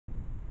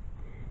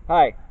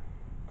Hi,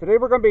 today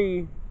we're going to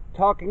be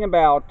talking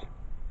about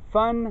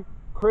fun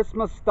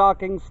Christmas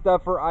stocking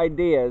stuffer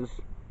ideas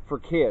for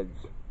kids.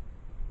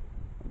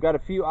 I've got a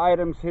few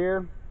items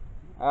here.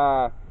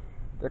 They're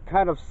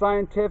kind of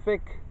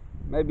scientific,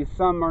 maybe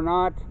some are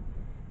not,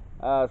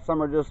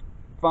 some are just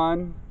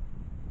fun.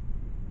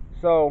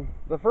 So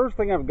the first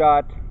thing I've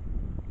got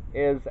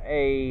is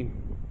it's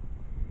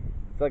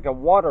like a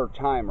water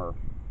timer,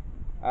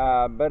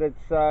 but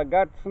it's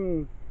got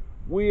some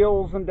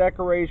wheels and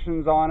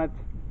decorations on it.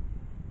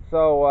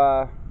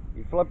 So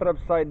you flip it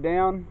upside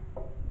down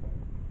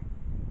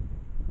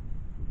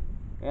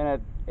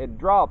and it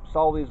drops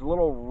all these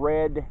little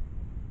red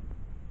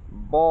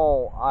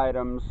ball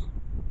items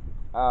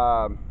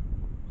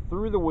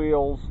through the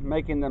wheels,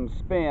 making them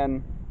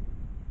spin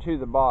to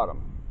the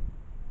bottom.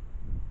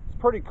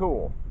 It's pretty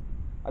cool.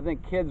 I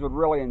think kids would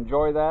really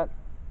enjoy that.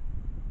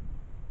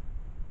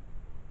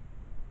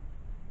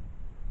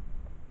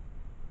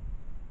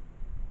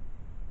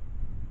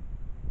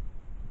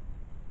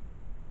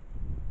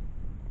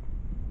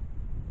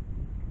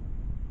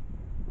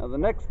 Now the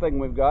next thing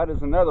we've got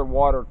is another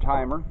water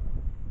timer.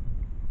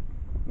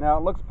 Now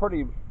it looks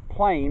pretty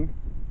plain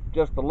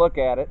just to look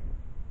at it,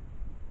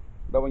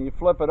 but when you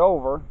flip it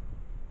over,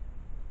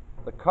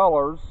 the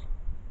colors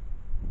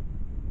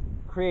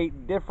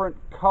create different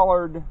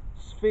colored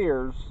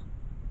spheres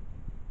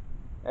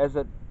as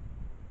it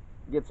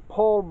gets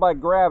pulled by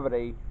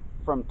gravity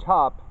from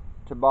top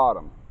to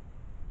bottom.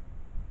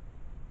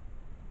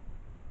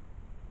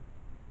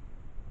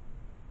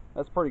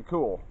 That's pretty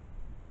cool.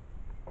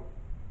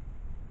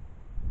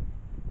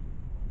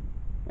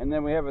 And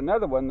then we have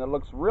another one that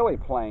looks really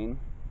plain.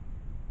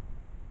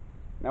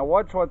 Now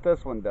watch what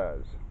this one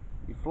does.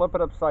 You flip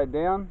it upside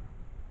down,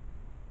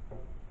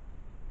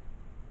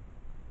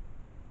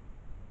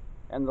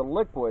 and the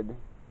liquid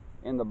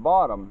in the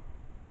bottom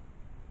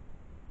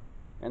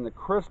and the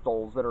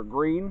crystals that are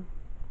green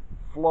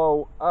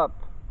flow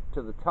up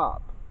to the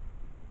top.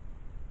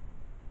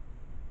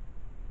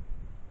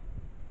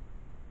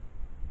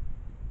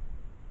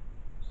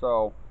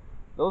 So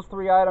those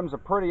three items are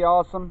pretty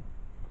awesome.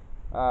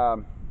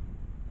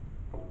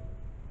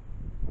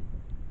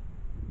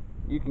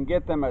 You can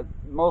get them at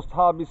most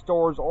hobby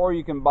stores, or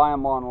you can buy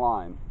them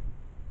online.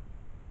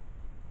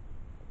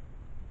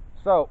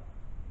 So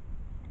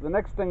the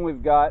next thing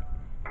we've got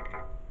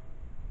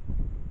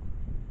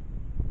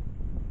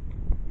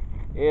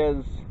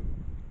is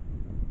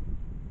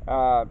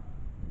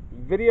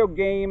video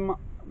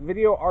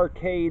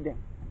arcade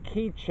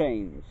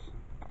keychains.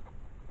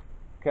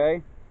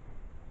 Okay,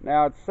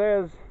 now it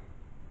says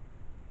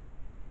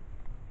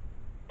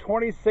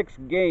 26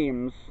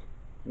 games,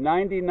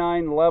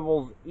 99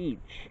 levels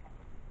each,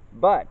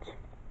 but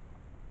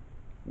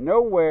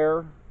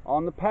nowhere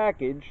on the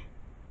package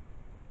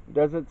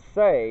does it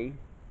say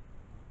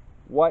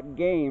what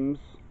games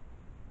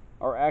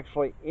are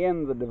actually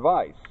in the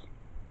device.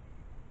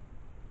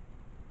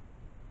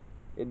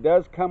 It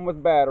does come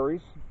with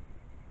batteries,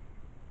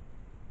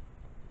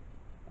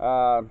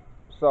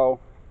 so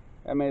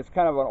I mean, it's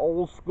kind of an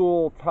old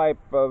school type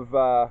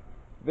of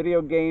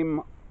video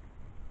game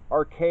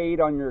arcade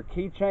on your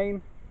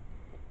keychain,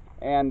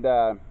 and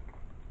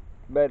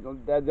but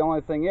the only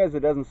thing is,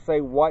 it doesn't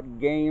say what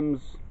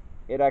games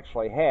it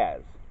actually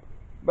has,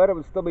 but it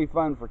would still be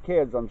fun for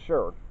kids, I'm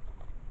sure.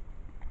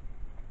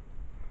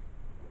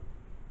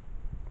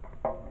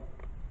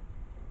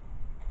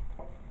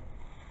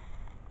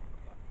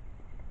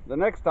 The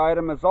next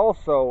item is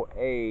also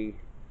a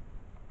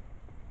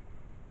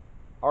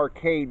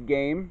arcade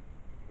game.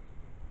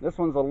 This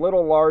one's a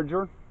little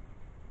larger,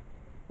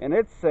 and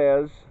it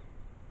says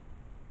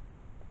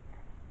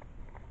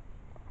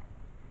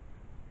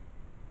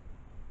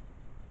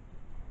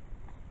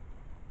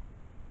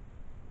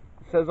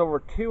over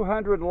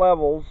 200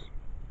 levels,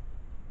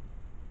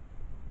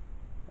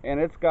 and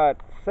it's got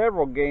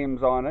several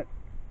games on it.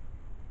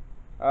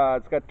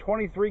 It's got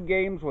 23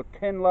 games with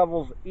 10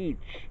 levels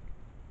each.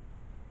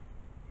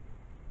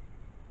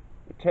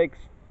 It takes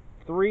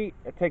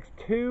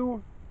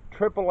two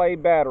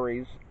AAA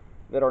batteries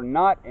that are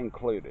not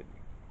included.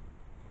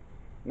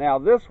 Now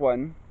this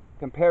one,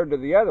 compared to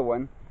the other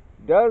one,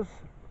 does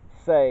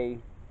say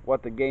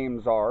what the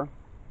games are.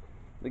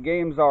 The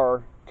games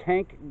are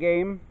tank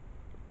game,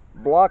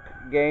 block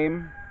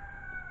game,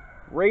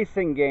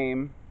 racing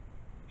game,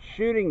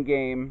 shooting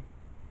game,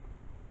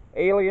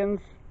 aliens,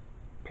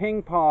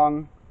 ping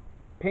pong,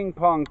 ping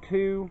pong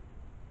 2,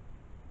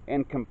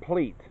 and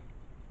complete.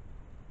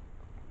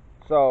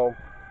 So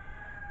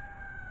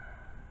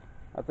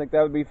I think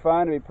that would be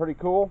fun. It'd be pretty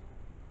cool.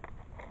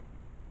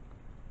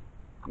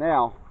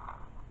 Now,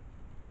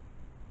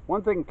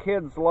 one thing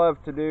kids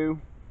love to do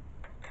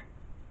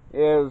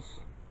is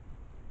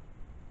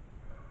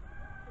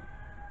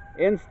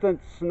instant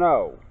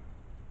snow.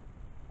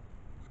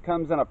 This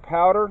comes in a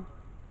powder.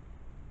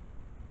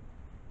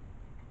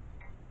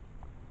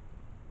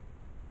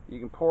 You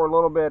can pour a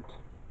little bit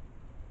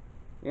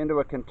into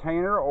a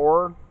container,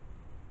 or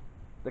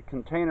the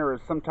container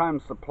is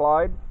sometimes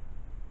supplied.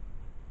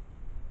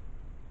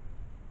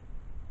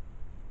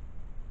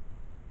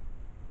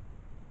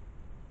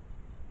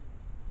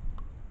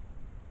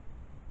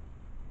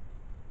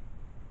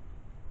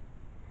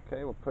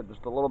 Okay, we'll put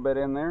just a little bit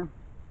in there.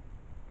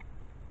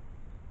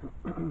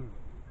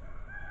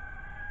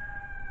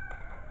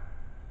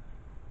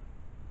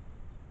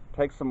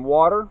 Take some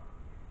water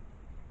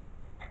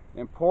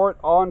and pour it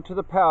onto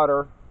the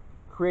powder,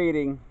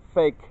 creating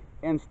fake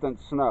instant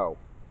snow.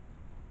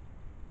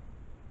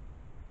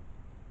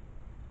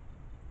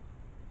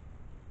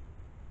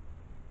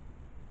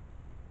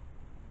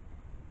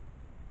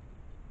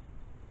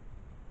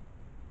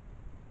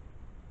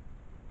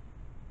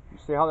 You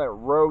see how that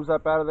rose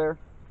up out of there?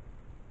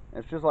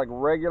 It's just like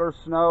regular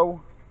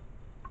snow,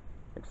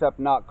 except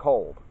not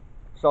cold.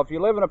 So if you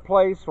live in a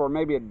place where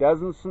maybe it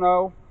doesn't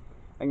snow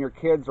and your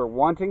kids are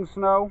wanting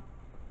snow,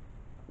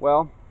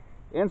 well,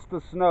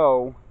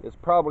 insta-snow is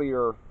probably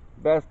your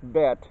best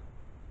bet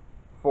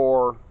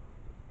for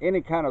any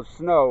kind of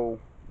snow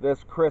this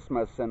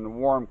Christmas in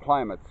warm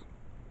climates.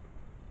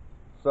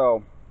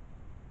 So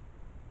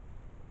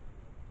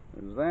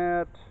there's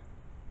that.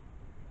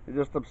 It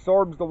just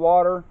absorbs the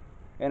water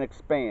and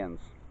expands.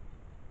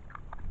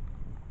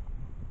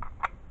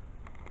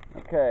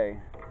 Okay,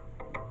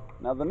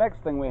 now the next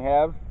thing we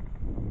have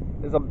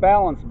is a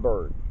balance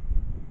bird.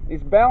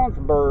 These balance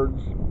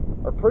birds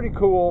are pretty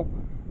cool.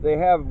 They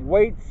have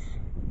weights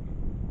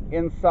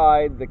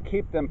inside that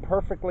keep them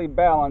perfectly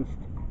balanced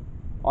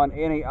on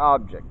any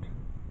object.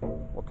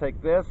 We'll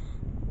take this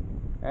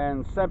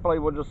and simply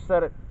we'll just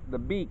set it, the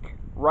beak,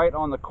 right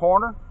on the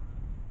corner,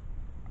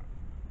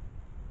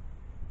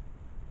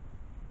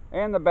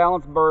 and the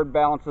balance bird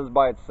balances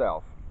by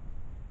itself.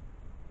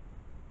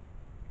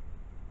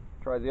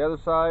 Try the other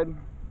side.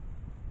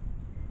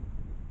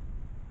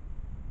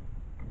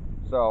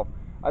 So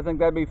I think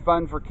that'd be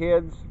fun for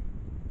kids.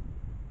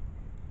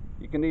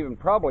 You can even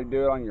probably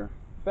do it on your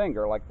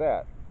finger like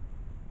that.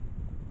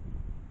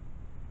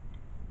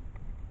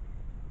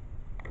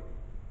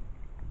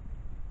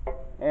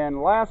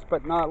 And last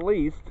but not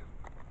least,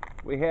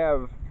 we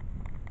have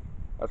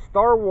a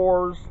Star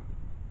Wars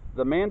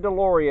The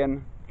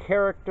Mandalorian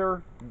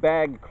character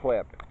bag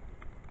clip.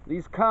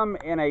 These come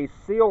in a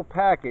sealed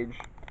package,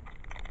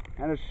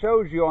 and it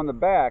shows you on the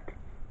back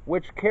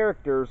which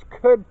characters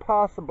could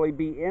possibly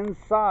be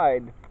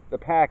inside the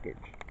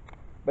package,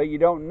 but you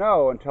don't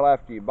know until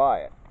after you buy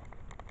it.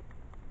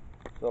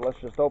 So let's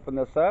just open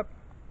this up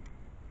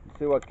and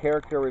see what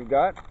character we've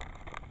got.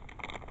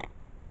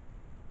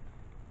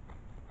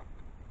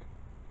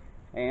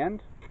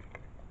 And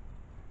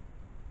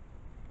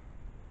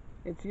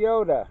it's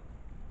Yoda,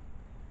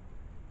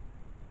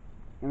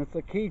 and it's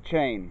a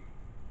keychain.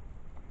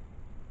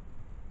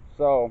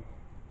 So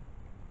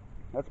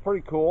that's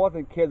pretty cool. I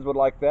think kids would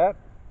like that.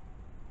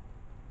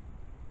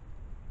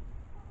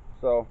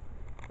 So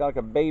it's got like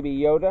a baby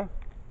Yoda.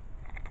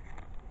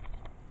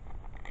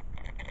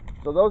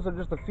 So those are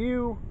just a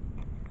few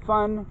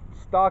fun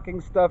stocking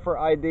stuffer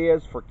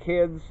ideas for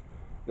kids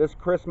this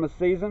Christmas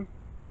season.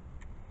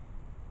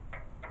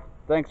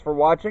 Thanks for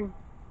watching.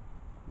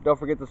 Don't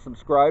forget to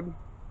subscribe,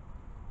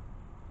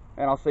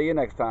 and I'll see you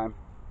next time.